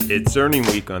It's earning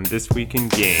week on This Week in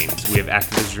Games. We have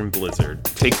Activision Blizzard,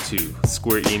 Take-Two,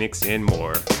 Square Enix, and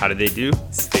more. How did they do?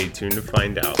 Stay tuned to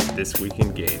find out. This Week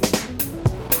in Games.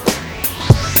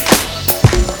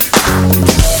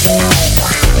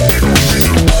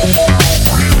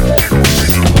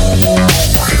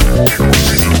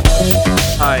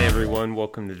 Hi everyone,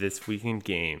 welcome to This Week in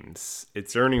Games.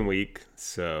 It's earning week,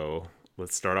 so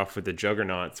let's start off with the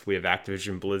juggernauts. We have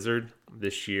Activision Blizzard.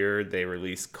 This year, they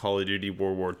released Call of Duty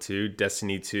World War II,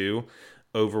 Destiny 2,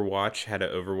 Overwatch, had an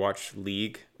Overwatch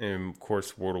League, and of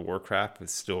course, World of Warcraft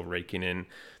is still raking in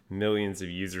millions of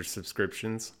user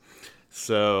subscriptions.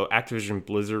 So, Activision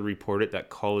Blizzard reported that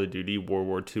Call of Duty World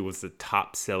War II was the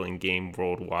top-selling game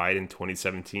worldwide in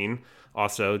 2017.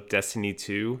 Also, Destiny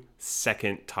 2,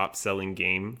 second top-selling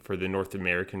game for the North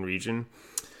American region.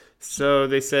 So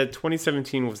they said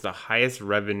 2017 was the highest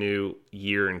revenue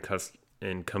year in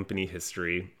company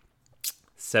history,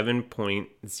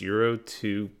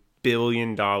 $7.02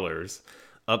 billion,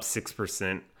 up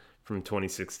 6% from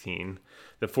 2016.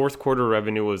 The fourth quarter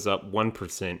revenue was up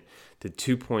 1% to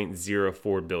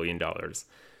 $2.04 billion.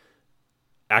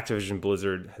 Activision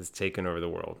Blizzard has taken over the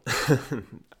world.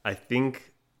 I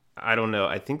think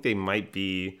they might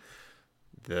be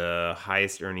the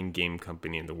highest earning game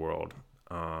company in the world.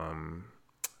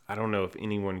 I don't know if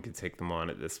anyone could take them on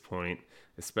at this point,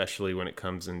 especially when it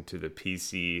comes into the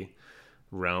PC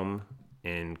realm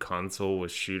and console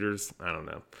with shooters. I don't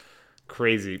know.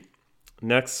 Crazy.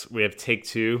 Next, we have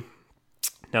Take-Two.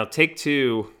 Now,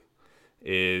 Take-Two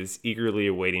is eagerly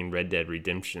awaiting Red Dead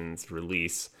Redemption's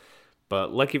release,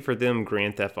 but lucky for them,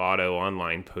 Grand Theft Auto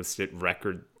Online posted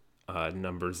record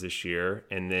numbers this year,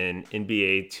 and then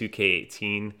NBA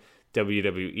 2K18,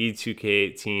 WWE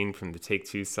 2K18 from the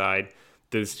Take-Two side.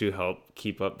 Those two help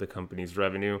keep up the company's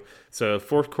revenue. So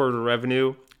fourth quarter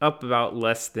revenue up about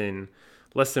less than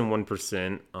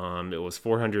 1%. It was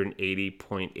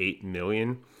 $480.8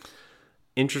 million.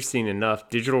 Interesting enough,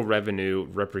 digital revenue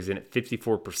represented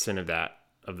 54%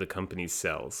 of the company's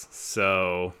sales.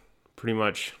 So pretty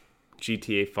much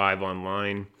GTA 5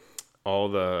 Online, all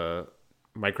the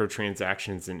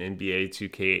microtransactions in NBA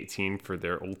 2K18 for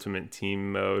their Ultimate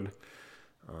Team mode.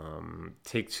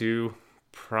 Take-Two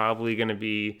probably going to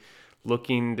be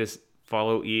looking to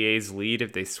follow EA's lead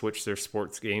if they switch their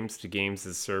sports games to games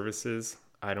as services.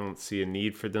 I don't see a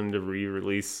need for them to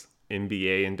re-release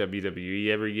NBA and WWE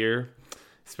every year,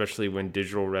 especially when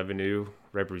digital revenue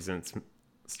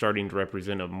starting to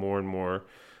represent a more and more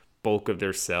bulk of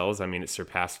their sales. I mean, it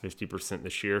surpassed 50%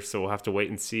 this year, so we'll have to wait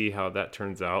and see how that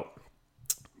turns out.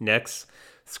 Next,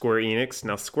 Square Enix.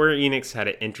 Now, Square Enix had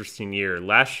an interesting year.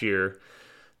 Last year,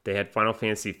 they had Final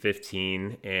Fantasy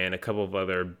 15 and a couple of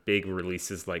other big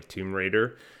releases like Tomb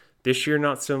Raider. This year,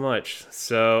 not so much.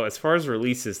 So as far as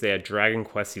releases, they had Dragon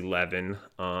Quest 11.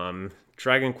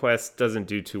 Dragon Quest doesn't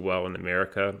do too well in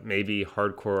America. Maybe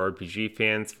hardcore RPG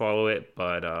fans follow it,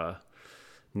 but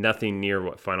nothing near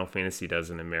what Final Fantasy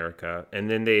does in America. And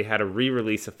then they had a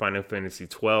re-release of Final Fantasy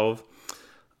 12.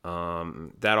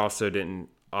 That also didn't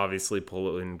obviously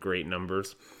pull in great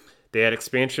numbers. They had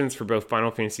expansions for both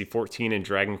Final Fantasy XIV and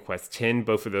Dragon Quest X.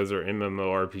 Both of those are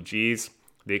MMORPGs.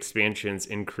 The expansions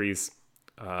increase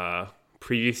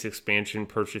previous expansion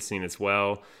purchasing as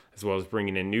well as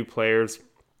bringing in new players.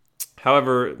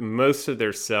 However, most of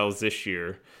their sales this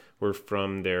year were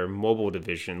from their mobile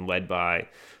division led by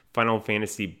Final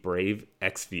Fantasy Brave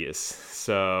Exvius.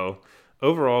 So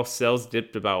overall, sales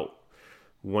dipped about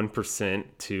 1%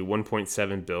 to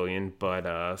 $1.7 billion,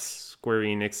 but Square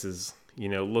Enix is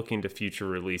looking to future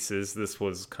releases. This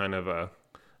was kind of a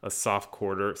soft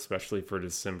quarter, especially for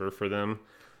December for them.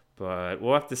 But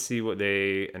we'll have to see what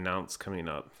they announce coming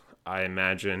up. I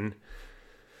imagine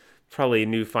probably a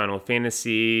new Final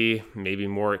Fantasy, maybe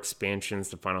more expansions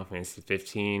to Final Fantasy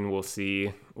 15. We'll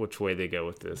see which way they go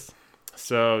with this.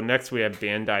 So next we have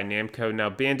Bandai Namco.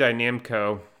 Now Bandai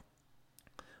Namco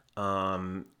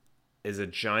is a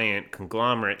giant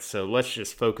conglomerate, so let's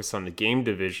just focus on the game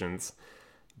divisions.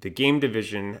 The game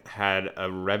division had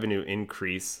a revenue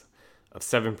increase of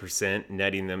 7%,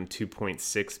 netting them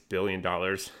 $2.6 billion.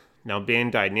 Now,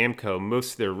 Bandai Namco,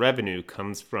 most of their revenue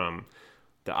comes from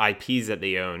the IPs that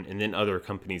they own and then other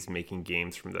companies making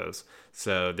games from those.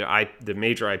 So the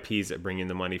major IPs that bring in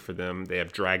the money for them, they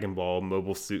have Dragon Ball,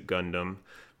 Mobile Suit Gundam,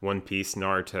 One Piece,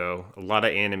 Naruto, a lot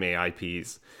of anime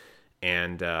IPs.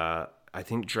 And I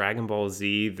think Dragon Ball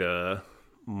Z, the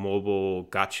mobile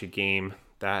gacha game,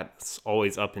 that's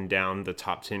always up and down the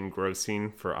top 10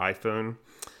 grossing for iPhone.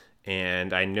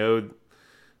 And I know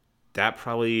that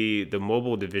probably the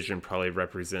mobile division probably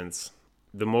represents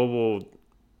the mobile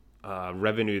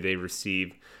revenue they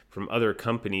receive from other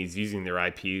companies using their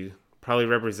IP probably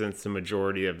represents the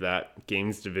majority of that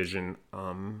games division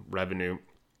revenue.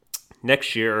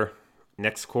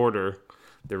 Next quarter,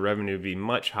 the revenue will be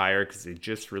much higher because they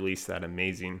just released that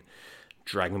amazing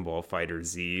Dragon Ball Fighter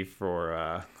Z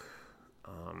for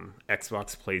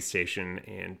Xbox, PlayStation,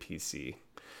 and PC.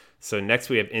 So next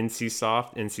we have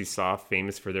NCSoft. NCSoft,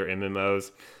 famous for their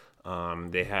MMOs.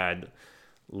 They had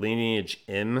Lineage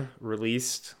M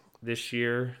released this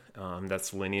year.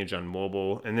 That's Lineage on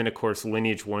mobile. And then, of course,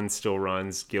 Lineage 1 still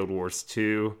runs, Guild Wars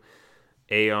 2,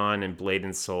 Aeon, and Blade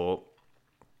and Soul.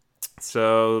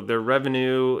 So their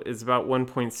revenue is about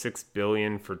 $1.6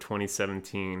 billion for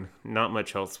 2017. Not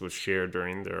much else was shared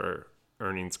during their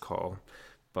earnings call.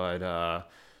 But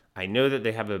I know that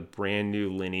they have a brand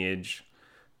new Lineage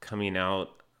coming out,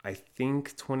 I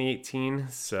think 2018.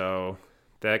 So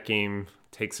that game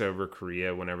takes over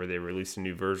Korea whenever they release a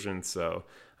new version. So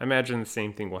I imagine the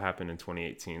same thing will happen in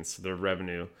 2018. So their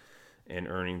revenue and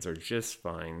earnings are just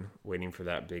fine waiting for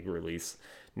that big release.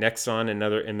 Nexon,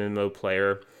 another MMO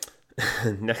player.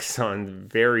 Nexon,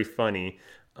 very funny.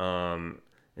 In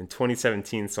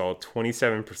 2017 saw a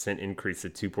 27% increase to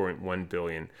 2.1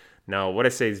 billion. Now, what I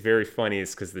say is very funny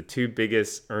is because the two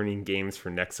biggest earning games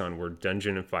for Nexon were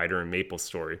Dungeon and Fighter and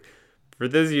MapleStory. For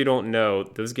those of you who don't know,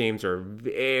 those games are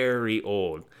very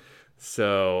old.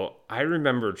 So I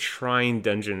remember trying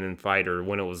Dungeon and Fighter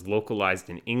when it was localized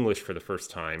in English for the first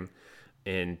time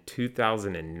in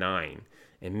 2009.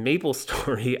 And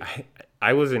MapleStory,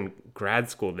 I was in grad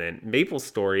school then.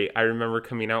 MapleStory, I remember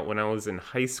coming out when I was in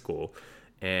high school.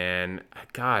 And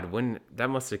God, when that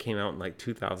must have came out in like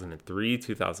 2003,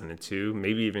 2002,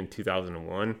 maybe even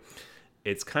 2001.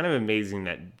 It's kind of amazing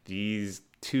that these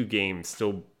two games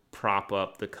still prop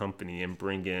up the company and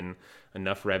bring in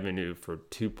enough revenue for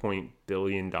 $2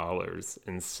 billion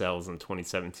in sales in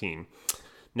 2017.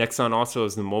 Nexon also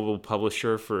is the mobile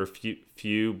publisher for a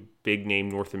few big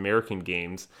name North American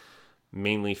games,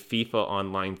 mainly FIFA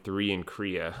Online 3 in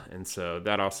Korea. And so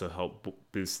that also helped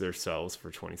boost their sales for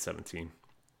 2017.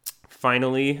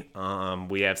 Finally,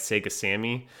 we have Sega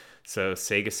Sammy. So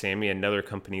Sega Sammy, another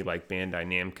company like Bandai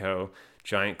Namco,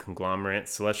 giant conglomerate.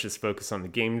 So let's just focus on the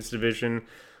games division.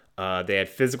 They had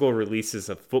physical releases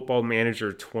of Football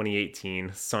Manager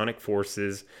 2018, Sonic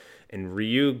Forces, and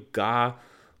Ryu Ga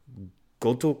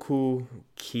Gotoku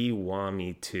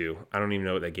Kiwami 2. I don't even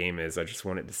know what that game is. I just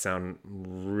want it to sound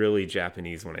really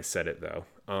Japanese when I said it, though.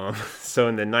 So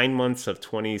in the 9 months of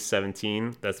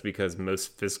 2017, that's because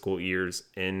most fiscal years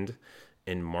end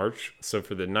in March. So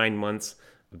for the 9 months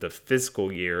of the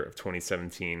fiscal year of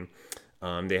 2017,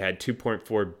 they had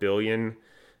 2.4 billion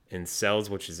in sales,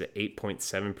 which is an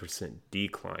 8.7%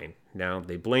 decline. Now,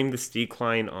 they blame this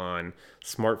decline on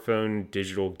smartphone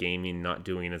digital gaming not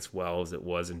doing as well as it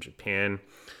was in Japan.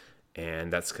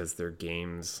 And that's because their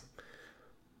games,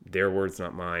 their words,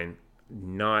 not mine,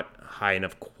 not high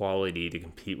enough quality to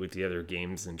compete with the other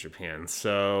games in Japan.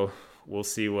 So we'll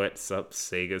see what's up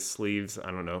Sega's sleeves.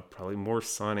 I don't know, probably more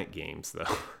Sonic games,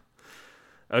 though.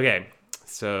 Okay,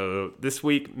 so this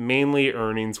week, mainly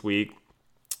earnings week.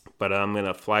 But I'm going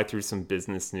to fly through some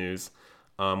business news.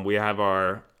 We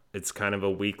have it's kind of a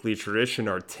weekly tradition,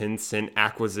 our Tencent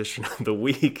acquisition of the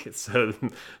week. So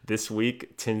this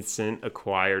week, Tencent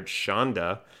acquired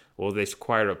Shanda. Well, they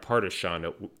acquired a part of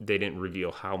Shanda. They didn't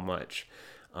reveal how much.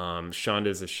 Shanda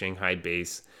is a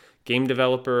Shanghai-based game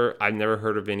developer. I've never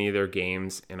heard of any of their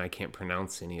games, and I can't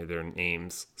pronounce any of their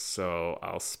names. So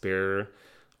I'll spare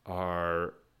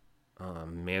our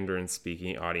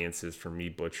Mandarin-speaking audiences for me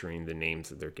butchering the names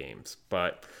of their games.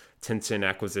 But Tencent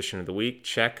acquisition of the week,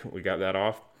 check. We got that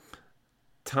off.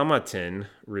 Tamaten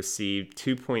received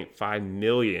 $2.5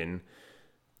 million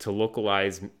to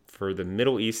localize for the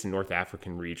Middle East and North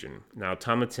African region. Now,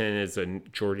 Tamaten is a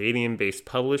Jordanian-based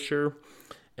publisher,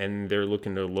 and they're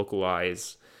looking to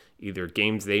localize either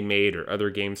games they made or other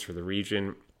games for the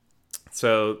region.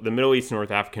 So the Middle East and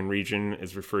North African region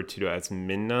is referred to as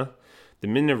MENA. The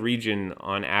MENA region,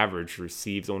 on average,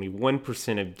 receives only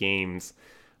 1% of games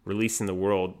released in the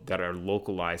world that are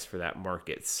localized for that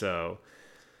market. So,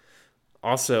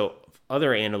 also,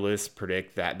 other analysts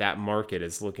predict that that market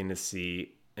is looking to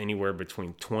see anywhere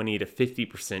between 20 to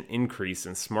 50% increase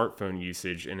in smartphone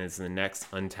usage and is the next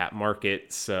untapped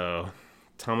market. So,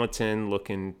 Tamaten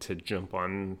looking to jump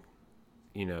on,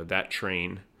 that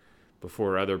train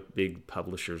before other big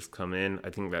publishers come in.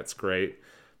 I think that's great.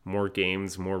 More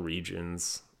games, more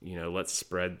regions, let's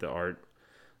spread the art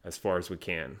as far as we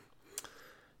can.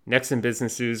 Next in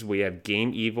business news, we have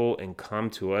Game Evil and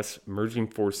Com2uS merging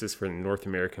forces for the North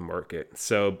American market.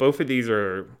 So both of these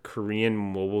are Korean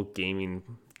mobile gaming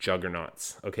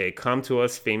juggernauts. Okay, Come to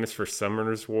Us, famous for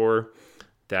Summoner's War.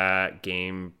 That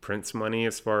game prints money,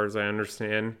 as far as I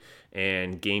understand.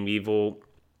 And Game Evil,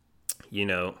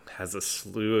 has a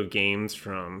slew of games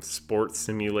from sports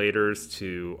simulators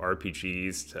to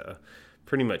RPGs to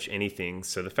pretty much anything.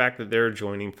 So the fact that they're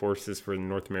joining forces for the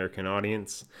North American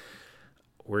audience,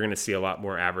 we're going to see a lot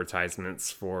more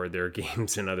advertisements for their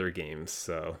games and other games.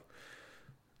 So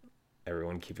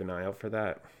everyone keep an eye out for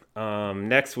that.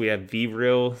 Next, we have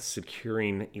VReal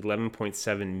securing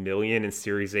 $11.7 million in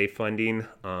Series A funding.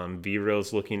 VReal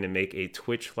is looking to make a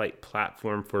Twitch-like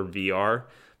platform for VR,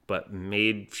 but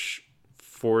made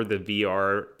for the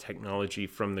VR technology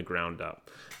from the ground up.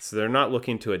 So they're not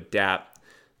looking to adapt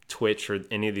Twitch or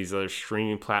any of these other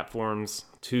streaming platforms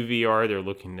to VR. They're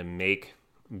looking to make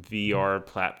VR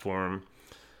platform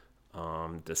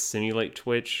to simulate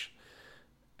Twitch.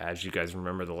 As you guys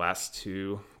remember, the last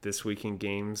two This Week in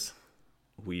Games,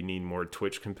 we need more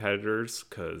Twitch competitors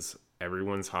because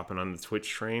everyone's hopping on the Twitch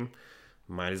train.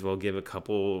 Might as well give a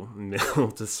couple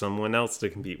mil to someone else to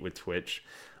compete with Twitch.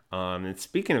 And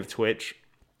speaking of Twitch,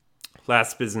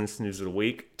 last business news of the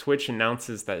week, Twitch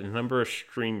announces that the number of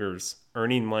streamers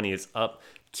earning money is up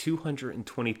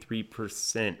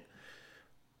 223%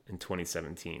 in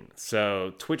 2017.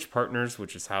 So Twitch Partners,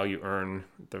 which is how you earn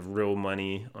the real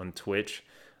money on Twitch,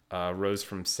 rose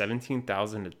from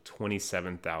 17,000 to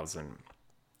 27,000.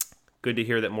 Good to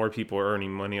hear that more people are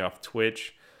earning money off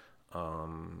Twitch.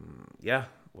 Yeah,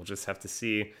 we'll just have to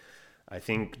see. I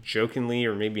think jokingly,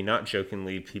 or maybe not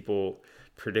jokingly, people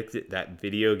predicted that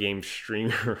video game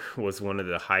streamer was one of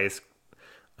the highest,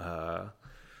 one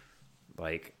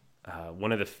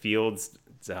of the fields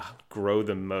to grow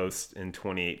the most in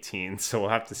 2018. So we'll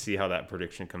have to see how that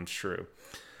prediction comes true.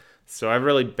 So I have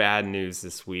really bad news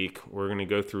this week. We're going to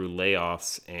go through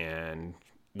layoffs, and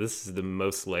this is the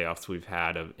most layoffs we've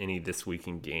had of any This Week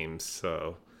in Games.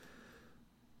 So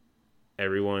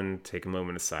everyone take a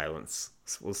moment of silence.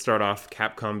 So we'll start off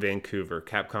Capcom Vancouver.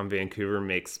 Capcom Vancouver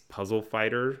makes Puzzle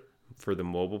Fighter for the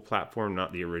mobile platform,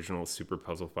 not the original Super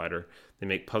Puzzle Fighter. They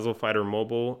make Puzzle Fighter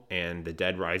Mobile and the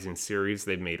Dead Rising series.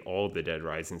 They've made all the Dead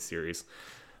Rising series.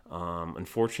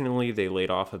 Unfortunately, they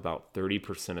laid off about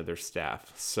 30% of their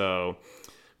staff. So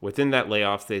within that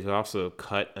layoff, they've also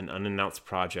cut an unannounced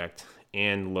project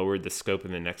and lowered the scope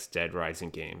of the next Dead Rising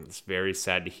game. It's very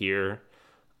sad to hear.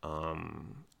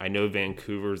 I know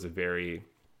Vancouver is a very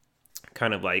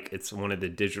kind of like, it's one of the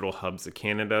digital hubs of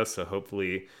Canada. So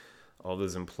hopefully all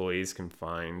those employees can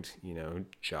find,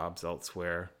 jobs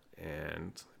elsewhere.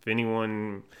 And if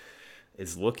anyone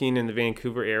is looking in the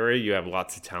Vancouver area, you have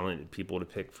lots of talented people to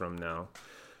pick from now.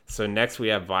 So next we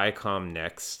have Viacom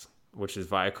Next, which is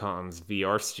Viacom's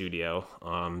VR studio.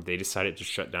 They decided to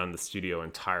shut down the studio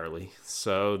entirely.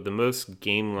 So the most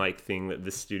game-like thing that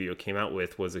this studio came out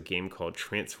with was a game called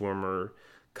Transformer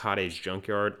Cottage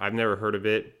Junkyard. I've never heard of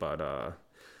it, but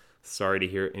sorry to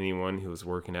hear anyone who was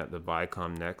working at the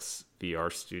Viacom Next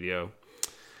VR studio.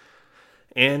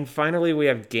 And finally, we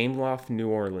have Gameloft New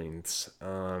Orleans.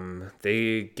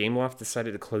 Gameloft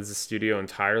decided to close the studio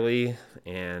entirely,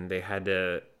 and they had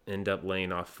to end up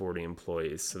laying off 40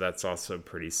 employees. So that's also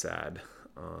pretty sad.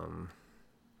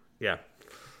 Yeah.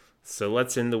 So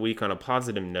let's end the week on a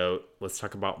positive note. Let's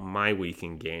talk about my week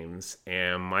in games.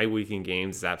 And my week in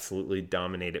games is absolutely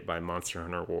dominated by Monster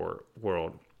Hunter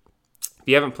World. If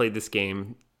you haven't played this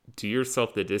game, do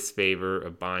yourself the disfavor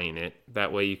of buying it.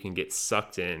 That way you can get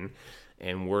sucked in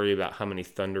and worry about how many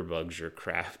thunderbugs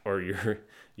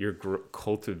you're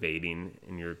cultivating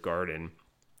in your garden.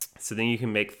 So then you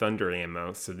can make thunder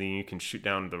ammo. So then you can shoot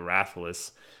down the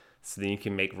Rathalos. So then you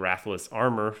can make Rathalos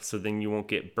armor. So then you won't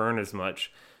get burned as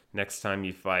much next time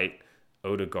you fight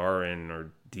Odogaron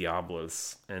or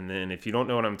Diablos. And then if you don't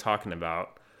know what I'm talking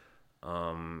about,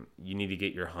 you need to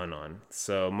get your hunt on.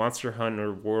 So Monster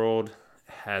Hunter World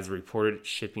has reported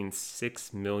shipping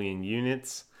 6 million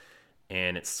units,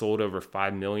 and it sold over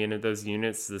 5 million of those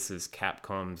units. This is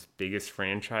Capcom's biggest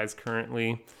franchise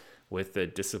currently, with the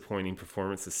disappointing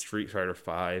performance of Street Fighter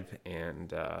V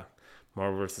and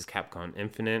Marvel vs. Capcom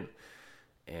Infinite.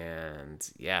 And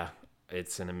yeah,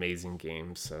 it's an amazing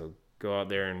game. So go out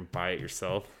there and buy it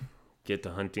yourself. Get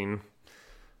to hunting.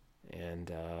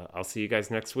 And I'll see you guys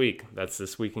next week. That's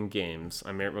This Week in Games.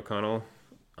 I'm Eric McConnell.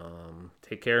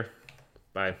 Take care.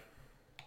 Bye.